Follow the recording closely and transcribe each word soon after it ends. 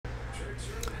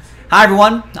Hi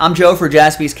everyone, I'm Joe for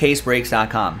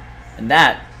JaspysCaseBreaks.com, and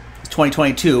that is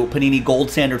 2022 Panini Gold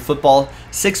Standard Football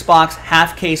 6-box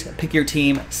half case. Pick your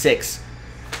team 6.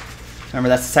 Remember,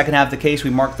 that's the second half of the case. We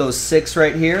marked those 6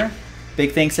 right here.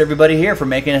 Big thanks to everybody here for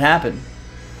making it happen.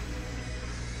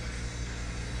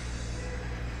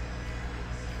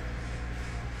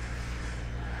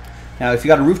 Now, if you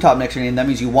got a rooftop next to your name, that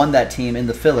means you won that team in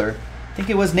the filler. I think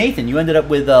it was Nathan. You ended up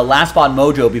with last spot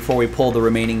mojo before we pulled the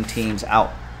remaining teams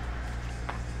out.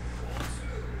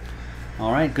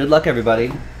 All right, good luck,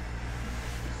 everybody.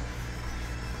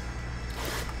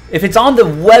 If it's on the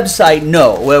website,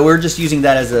 no. Well, we're just using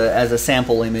that as a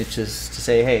sample image just to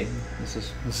say, hey,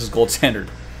 this is gold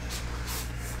standard.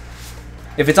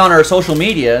 If it's on our social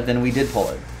media, then we did pull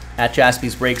it. At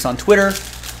Jaspys Breaks on Twitter,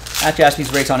 at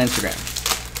Jaspys Breaks on Instagram.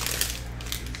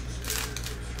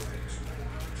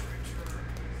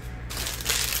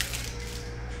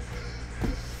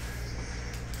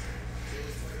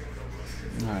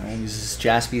 All right, we'll use this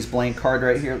Jaspys blank card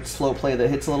right here. Slow play that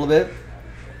hits a little bit.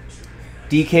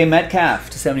 DK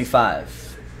Metcalf to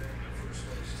 75.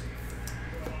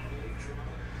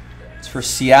 It's for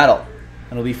Seattle.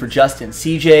 It'll be for Justin.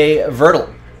 CJ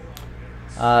Vertle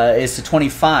is to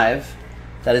 25.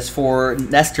 That is for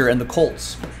Nestor and the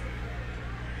Colts.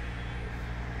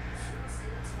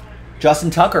 Justin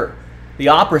Tucker, the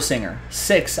opera singer,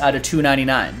 6 out of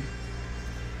 299.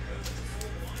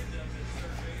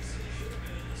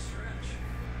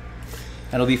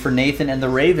 That'll be for Nathan and the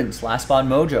Ravens. Last spot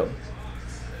mojo.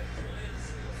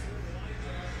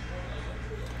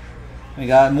 We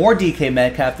got more DK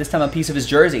Metcalf, this time a piece of his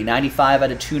jersey. 95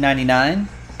 out of 299.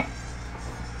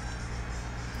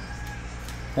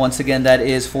 Once again, that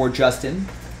is for Justin.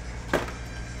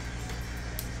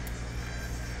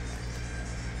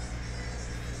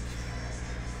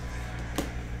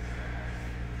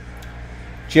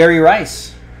 Jerry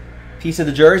Rice, piece of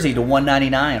the jersey to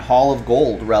 199. Hall of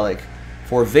Gold relic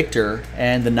for Victor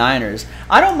and the Niners.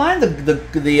 I don't mind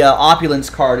the opulence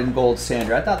card in gold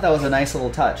standard. I thought that was a nice little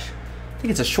touch. I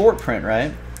think it's a short print,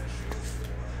 right?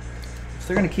 If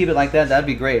they're going to keep it like that, that'd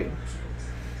be great.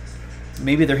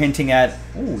 Maybe they're hinting at,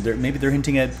 maybe they're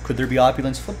hinting at, could there be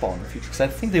opulence football in the future? Because I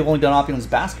think they've only done opulence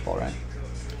basketball, right?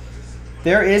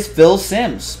 There is Phil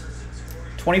Simms,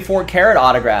 24 karat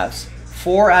autographs,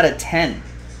 4 out of 10.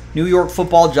 New York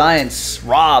Football Giants,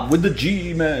 Rob with the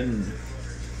G-Men.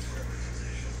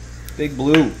 Big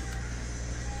blue.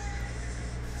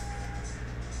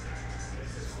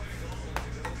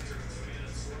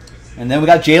 And then we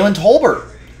got Jalen Tolbert.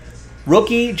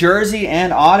 Rookie, jersey,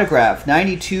 and autograph.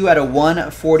 92 out of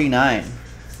 149. I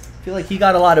feel like he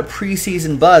got a lot of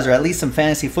preseason buzz, or at least some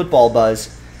fantasy football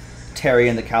buzz. Terry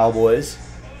and the Cowboys.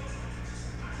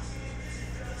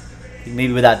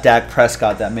 Maybe without Dak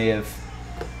Prescott, that may have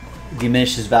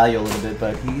diminished his value a little bit,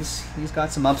 but he's got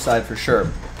some upside for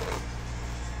sure.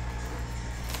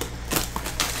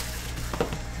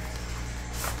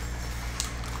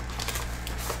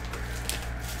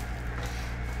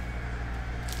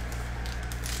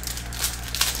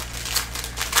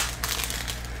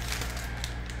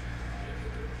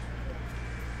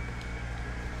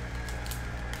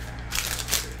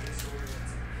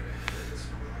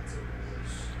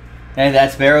 And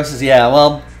that's Barros's. Yeah,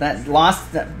 well,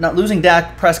 not losing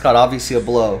Dak Prescott, obviously a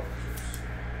blow,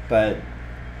 but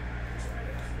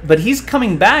he's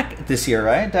coming back this year,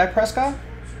 right? Dak Prescott.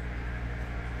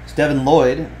 It's Devin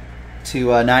Lloyd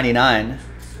to 99.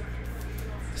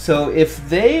 So if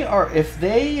they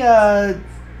I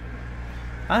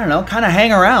don't know, kind of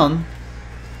hang around.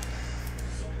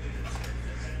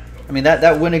 I mean,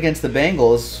 that win against the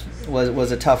Bengals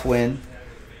was a tough win.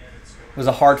 It was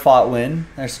a hard-fought win.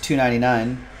 There's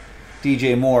 299.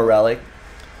 DJ Moore relic.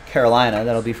 Carolina.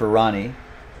 That'll be for Ronnie.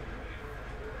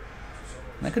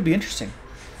 That could be interesting.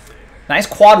 Nice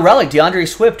quad relic. DeAndre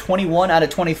Swift, 21 out of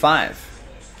 25.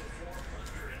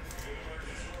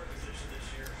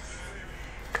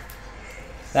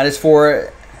 That is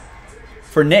for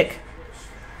Nick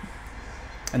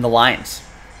and the Lions.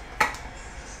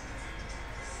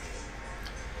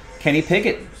 Kenny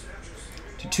Pickett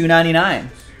to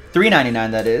 299.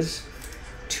 399, that is.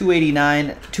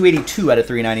 282 out of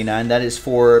 399. That is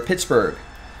for Pittsburgh.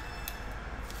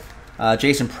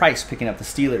 Jason Price picking up the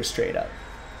Steelers straight up.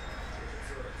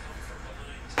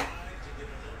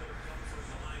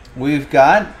 We've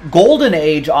got Golden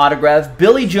Age autograph,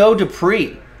 Billy Joe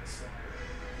Dupree.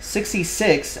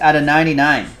 66 out of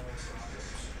 99.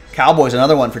 Cowboys,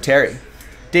 another one for Terry.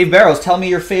 Dave Barrows, tell me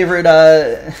your favorite,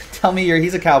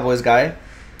 he's a Cowboys guy.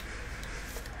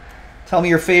 Tell me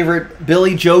your favorite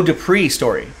Billy Joe Dupree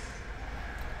story.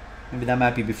 Maybe that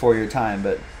might be before your time,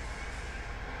 but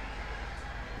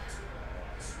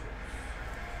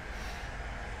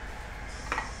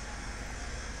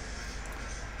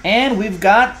And we've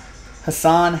got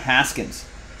Hassan Haskins.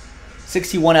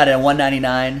 61 out of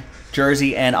 199.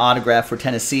 Jersey and autograph for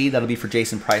Tennessee. That'll be for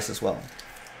Jason Price as well.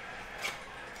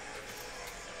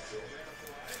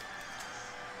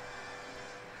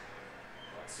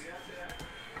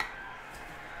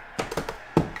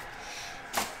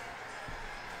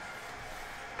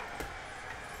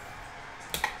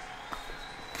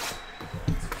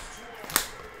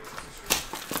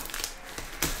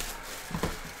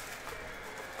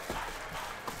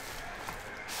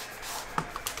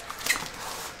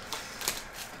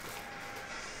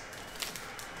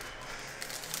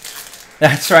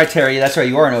 That's right, Terry. That's right.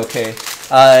 You are an okay.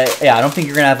 Yeah, I don't think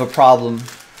you're going to have a problem.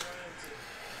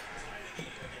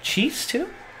 Chiefs, too?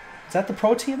 Is that the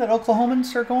pro team that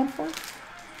Oklahomans are going for?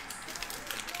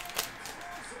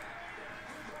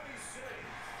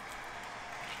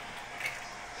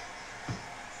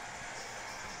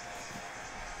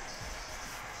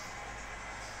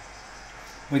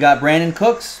 We got Brandon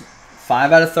Cooks,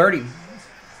 5 out of 30.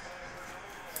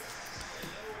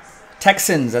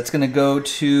 Texans, that's going to go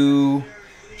to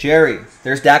Jerry.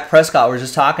 There's Dak Prescott. We were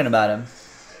just talking about him.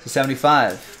 To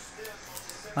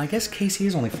 75. I guess KC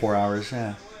is only 4 hours,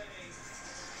 yeah.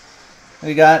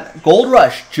 We got Gold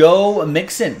Rush, Joe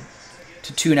Mixon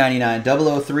to 299.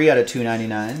 003 out of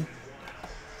 299.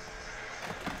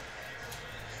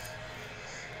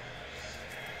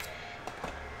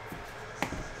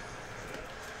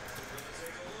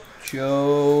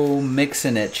 Joe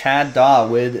Mixon at Chad Daw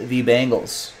with the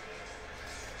Bengals.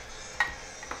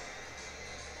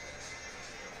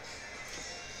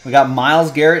 We got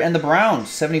Myles Garrett and the Browns.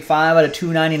 75 out of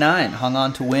 299. Hung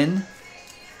on to win.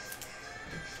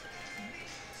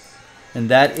 And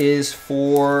that is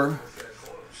for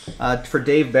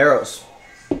Dave Barrows.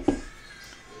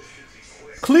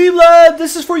 Cleveland,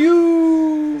 this is for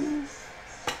you.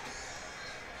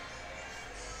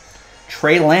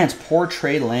 Trey Lance, poor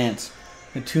Trey Lance.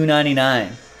 At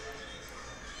 299.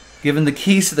 Given the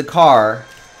keys to the car.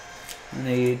 And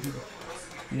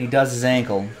he does his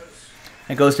ankle.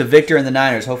 It goes to Victor and the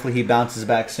Niners. Hopefully he bounces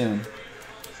back soon.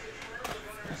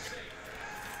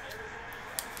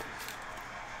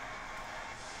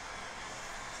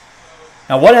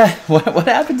 Now what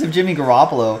happens if Jimmy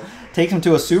Garoppolo takes him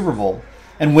to a Super Bowl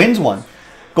and wins one?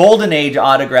 Golden Age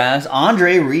autographs.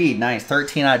 Andre Reed. Nice.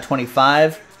 13 out of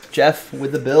 25. Jeff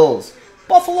with the Bills.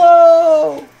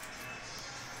 Buffalo!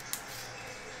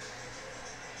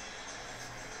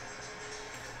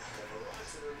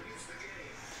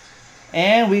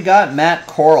 And we got Matt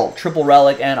Corral, triple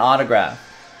relic and autograph.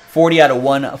 40 out of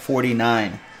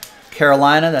 149.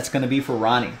 Carolina, that's going to be for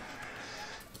Ronnie.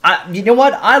 You know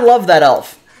what? I love that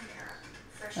elf.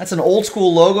 That's an old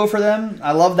school logo for them.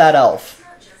 I love that elf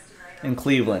in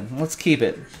Cleveland. Let's keep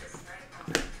it.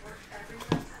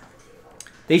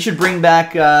 They should bring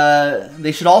back,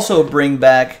 they should also bring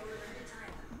back,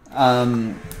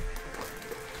 the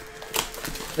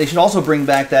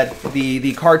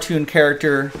cartoon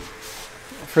character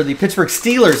for the Pittsburgh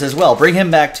Steelers as well. Bring him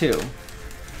back too.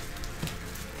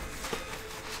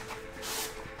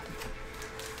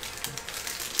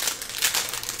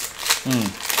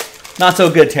 Not so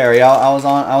good, Terry. I was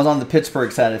on the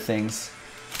Pittsburgh side of things.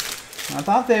 I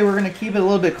thought they were going to keep it a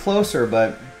little bit closer,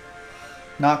 but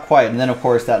not quite. And then, of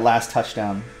course, that last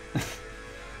touchdown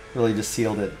really just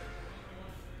sealed it.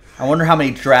 I wonder how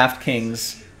many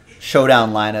DraftKings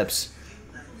showdown lineups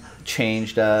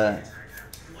changed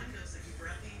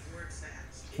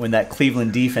when that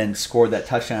Cleveland defense scored that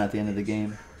touchdown at the end of the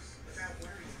game.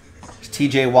 There's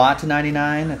TJ Watt to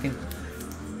 99. I think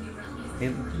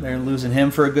they're losing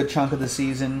him for a good chunk of the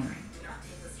season.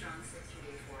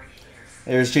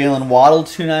 There's Jalen Waddle,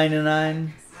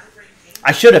 299.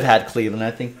 I should have had Cleveland.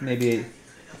 I think maybe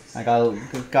I got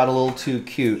a little too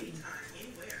cute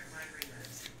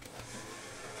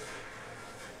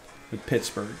with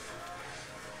Pittsburgh.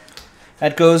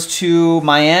 That goes to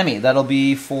Miami. That'll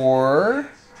be for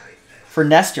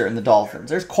Nestor and the Dolphins.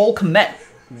 There's Cole Kmet,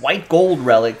 white gold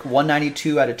relic,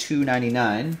 192 out of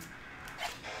 299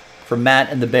 for Matt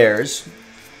and the Bears.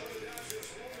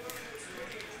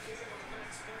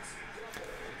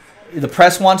 The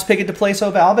press wants Pickett to play so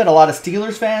bad. I'll bet a lot of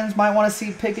Steelers fans might want to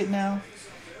see Pickett now.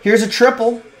 Here's a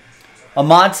triple.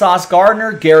 Ahmad Sauce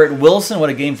Gardner, Garrett Wilson, what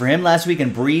a game for him last week,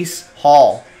 and Breece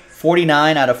Hall.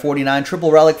 49 out of 49.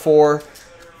 Triple relic for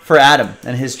Adam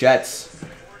and his Jets.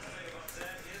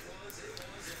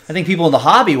 I think people in the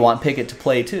hobby want Pickett to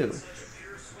play too.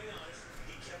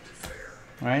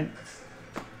 All right.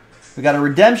 We got a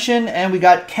redemption, and we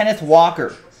got Kenneth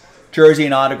Walker. Jersey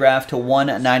and autograph to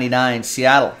 199,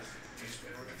 Seattle.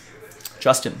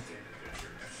 Justin.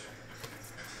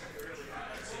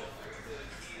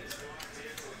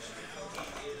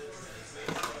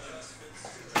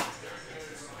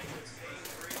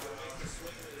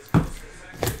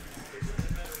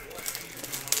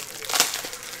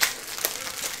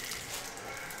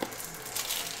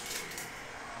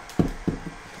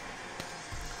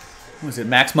 Was it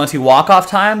Max Muncy walk-off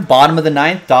time? Bottom of the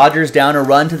ninth. Dodgers down a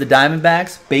run to the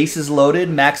Diamondbacks. Bases loaded.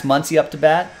 Max Muncy up to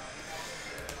bat.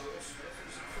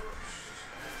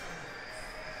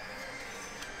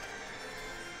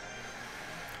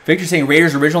 Victor saying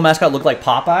Raiders' original mascot looked like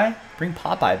Popeye. Bring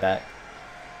Popeye back.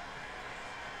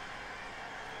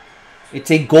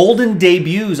 It's a Golden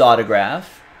Debuts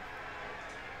autograph.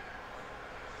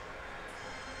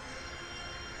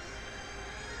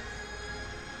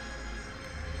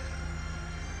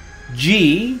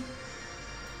 G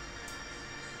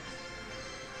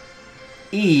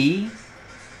E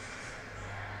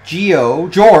G O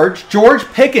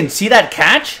George Pickens. See that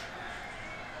catch?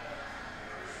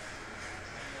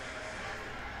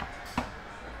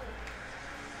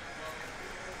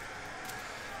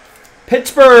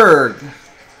 Pittsburgh.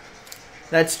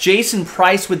 That's Jason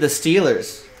Price with the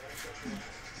Steelers.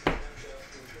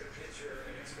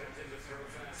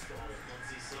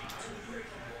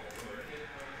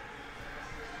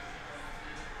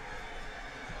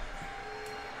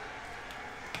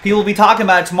 People will be talking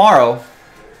about it tomorrow.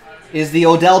 Is the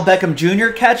Odell Beckham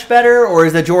Jr. catch better, or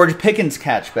is the George Pickens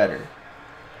catch better?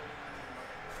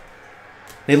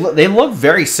 They look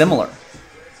very similar.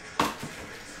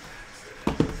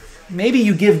 Maybe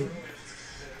you give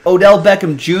Odell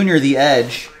Beckham Jr. the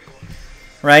edge,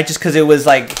 right? Just because it was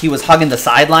like he was hugging the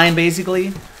sideline, basically.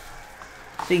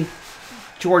 I think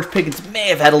George Pickens may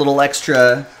have had a little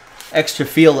extra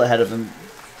feel ahead of him.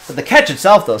 But the catch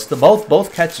itself, though, so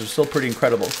both catches are still pretty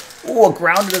incredible. Ooh, a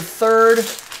grounded to third.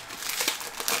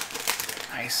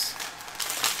 Nice.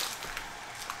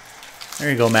 There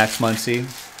you go, Max Muncy.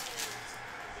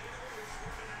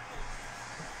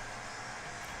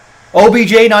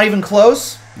 OBJ not even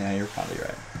close? Yeah, you're probably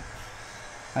right.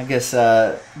 I guess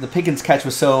the Pickens catch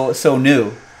was so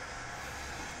new.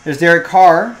 There's Derek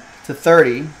Carr to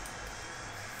 30.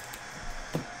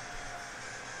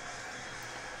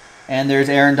 And there's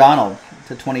Aaron Donald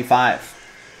to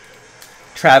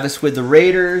 25. Travis with the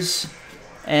Raiders.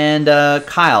 And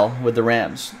Kyle with the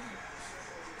Rams.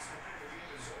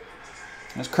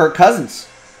 There's Kirk Cousins.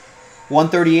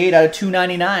 138 out of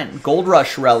 299. Gold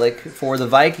Rush relic for the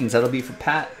Vikings. That'll be for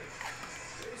Pat.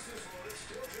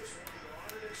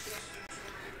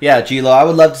 Yeah, G-Lo, I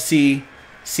would love to see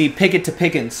Pickett to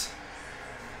Pickens.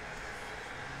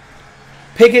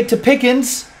 Pickett to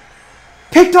Pickens.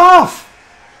 Picked off!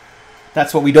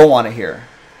 That's what we don't want to hear.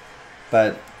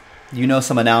 But you know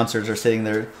some announcers are sitting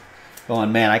there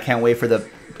going, man, I can't wait for the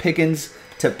Pickens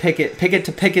to Pickett. Pickett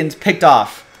to Pickens picked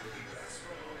off.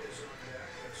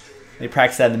 They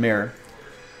practice that in the mirror.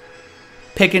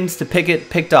 Pickens to Pickett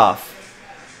picked off.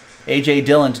 A.J.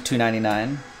 Dillon to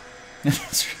 299.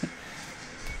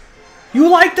 You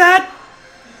like that?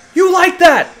 You like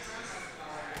that?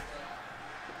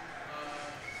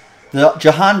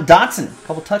 Jahan Dotson, a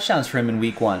couple touchdowns for him in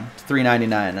week 1 to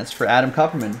 399. That's for Adam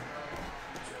Kupperman.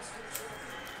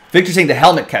 Victor saying the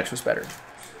helmet catch was better.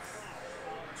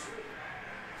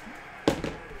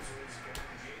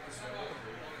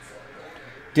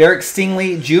 Derek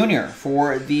Stingley Jr.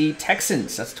 for the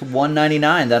Texans. That's to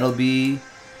 199. That'll be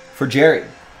for Jerry.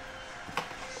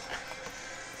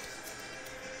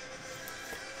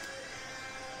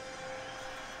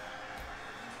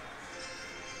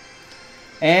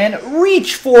 And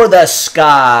reach for the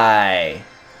sky.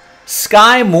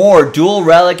 Sky Moore, dual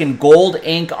relic and gold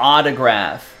ink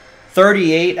autograph.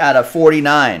 38 out of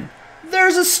 49.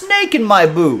 There's a snake in my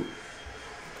boot.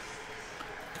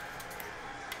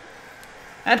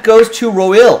 That goes to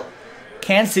Roel,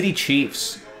 Kansas City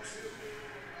Chiefs.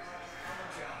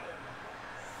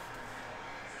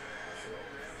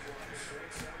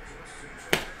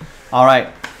 All right.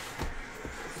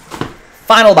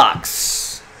 Final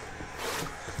box.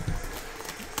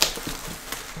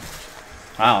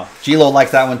 Wow, G-Lo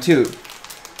liked that one too.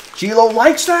 G-Lo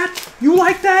likes that? You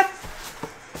like that?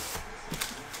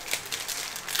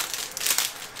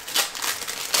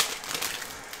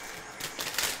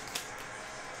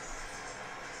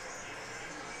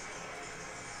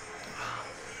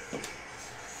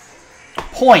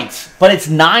 Points, but it's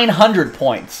 900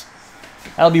 points.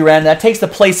 That'll be random. That takes the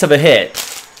place of a hit.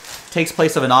 Takes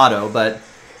place of an auto, but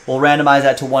we'll randomize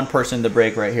that to one person in the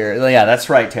break right here. Yeah, that's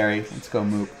right, Terry. Let's go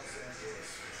Moop.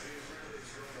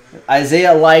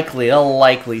 Isaiah Likely, a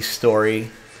likely story.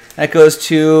 That goes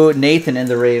to Nathan and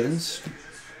the Ravens.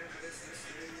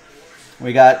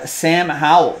 We got Sam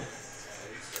Howell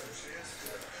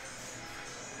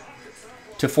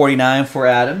to 49 for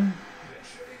Adam.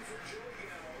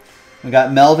 We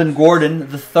got Melvin Gordon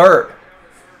the third,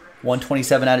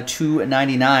 127 out of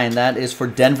 299. That is for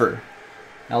Denver.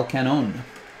 El Canon.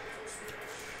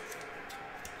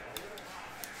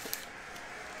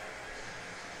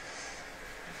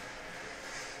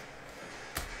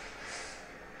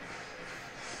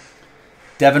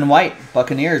 Devin White,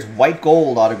 Buccaneers, white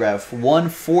gold autograph,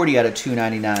 140 out of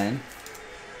 299.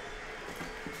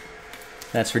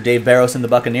 That's for Dave Barros and the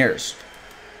Buccaneers.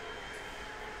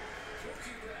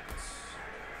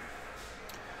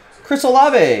 Chris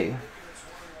Olave,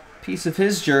 piece of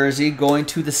his jersey going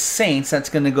to the Saints. That's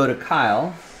going to go to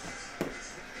Kyle.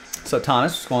 So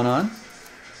Thomas, what's going on?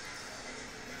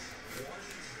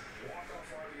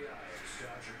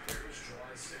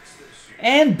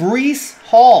 And Breece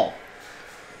Hall.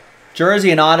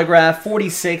 Jersey and autograph,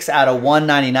 46 out of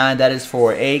 199. That is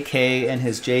for AK and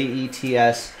his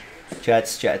Jets.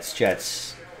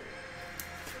 Jets.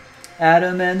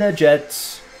 Adam and the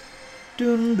Jets.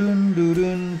 Dun, dun, dun,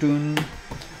 dun, dun.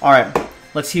 All right,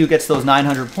 let's see who gets those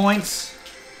 900 points.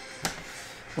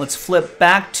 Let's flip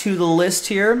back to the list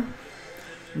here.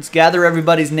 Let's gather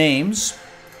everybody's names.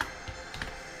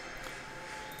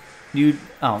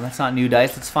 Oh, that's not new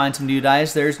dice. Let's find some new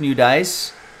dice. There's new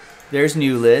dice. There's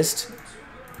new list.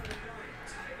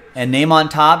 And name on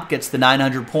top gets the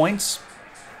 900 points.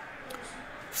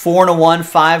 4 and a 1,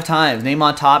 5 times. Name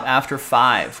on top after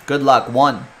 5. Good luck.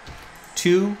 1,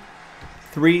 2,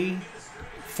 3,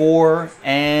 4,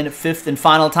 and 5th and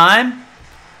final time.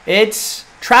 It's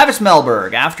Travis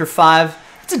Melberg after 5.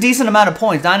 It's a decent amount of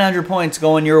points. 900 points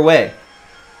going your way.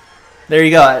 There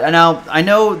you go. Now I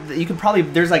know that you can probably,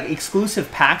 there's like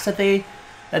exclusive packs that they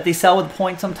sell with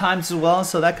points sometimes as well,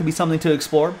 so that could be something to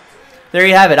explore. There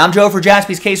you have it. I'm Joe for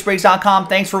JaspysCaseBreaks.com.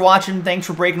 Thanks for watching. Thanks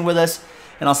for breaking with us,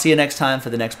 and I'll see you next time for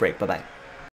the next break. Bye-bye.